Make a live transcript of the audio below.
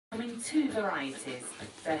two varieties,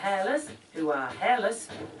 the hairless, who are hairless,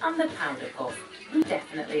 and the powder puff, who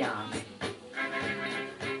definitely aren't.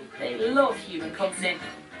 They love human company,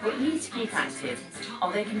 but need to keep active,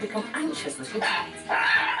 or they can become anxious little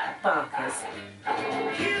barkers.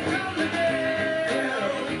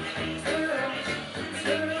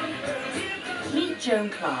 Meet Joan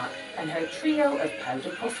Clark and her trio of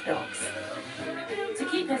powder puff dogs. To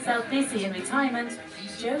keep herself busy in retirement,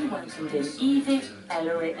 Joan welcomed in Evie,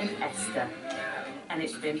 Ellery and Esther, and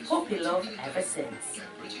it's been puppy love ever since.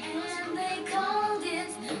 And they called it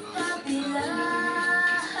puppy love.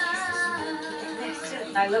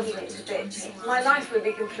 I love them to bits. My life would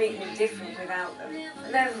be completely different without them.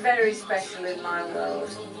 They're very special in my world.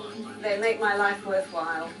 They make my life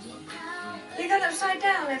worthwhile. You got upside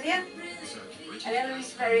down, have you? And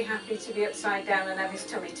Ellery's very happy to be upside down and have his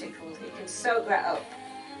tummy tickled. He can soak that up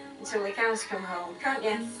until the cows come home, can't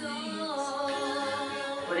you?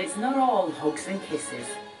 But it's not all hugs and kisses.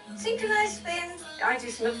 Synchronised spin. I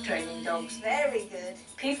just love training dogs. Very good.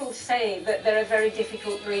 People say that they're a very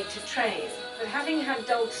difficult breed to train. But having had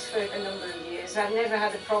dogs for a number of years, I've never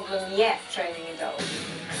had a problem yet training a dog.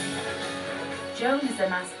 Joan has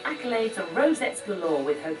amassed accolades and rosettes galore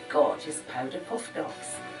with her gorgeous powder puff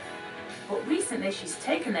dogs. But recently she's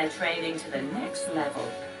taken their training to the next level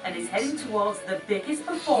and is heading towards the biggest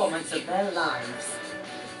performance of their lives.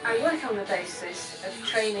 I work on the basis of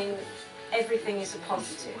training everything is a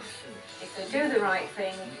positive. If they do the right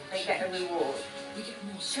thing, they get a reward.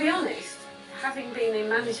 To be honest, having been in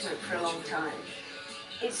management for a long time,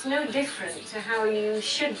 it's no different to how you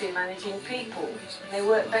should be managing people. They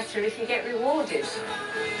work better if you get rewarded.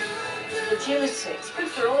 Agility, it's good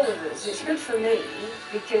for all of us. It's good for me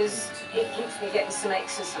because it keeps me getting some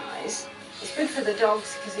exercise. It's good for the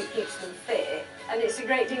dogs because it keeps them fit, and it's a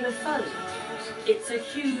great deal of fun. It's a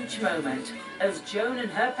huge moment as Joan and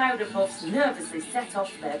her powder puffs nervously set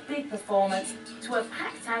off their big performance to a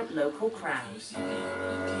packed-out local crowd.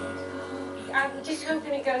 I'm just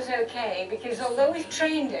hoping it goes okay because although we've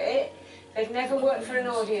trained it, they've never worked for an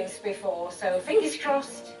audience before, so fingers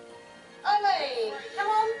crossed. Ollie, come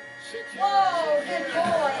on. Whoa, good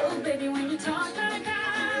boy. Oh, baby, when you talk like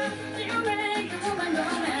that, you make a woman go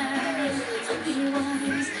mad. So be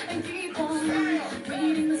wise and keep on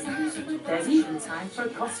reading the signs of the There's even time for a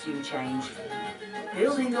costume change.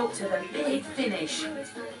 Building up to the big finish.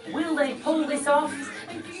 Will they pull this off?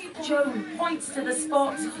 Joan points to the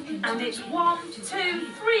spot, and it's 1, 2,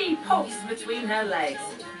 3 pops between her legs.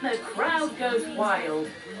 The crowd goes wild.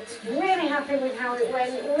 Really happy with how it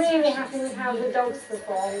went, really happy with how the dogs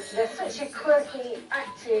performed. They're such a quirky,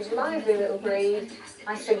 active, lively little breed.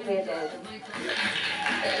 I simply adore them.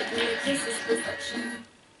 kisses perfection.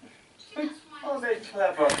 Oh, they're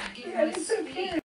clever. Yeah, they're so cute.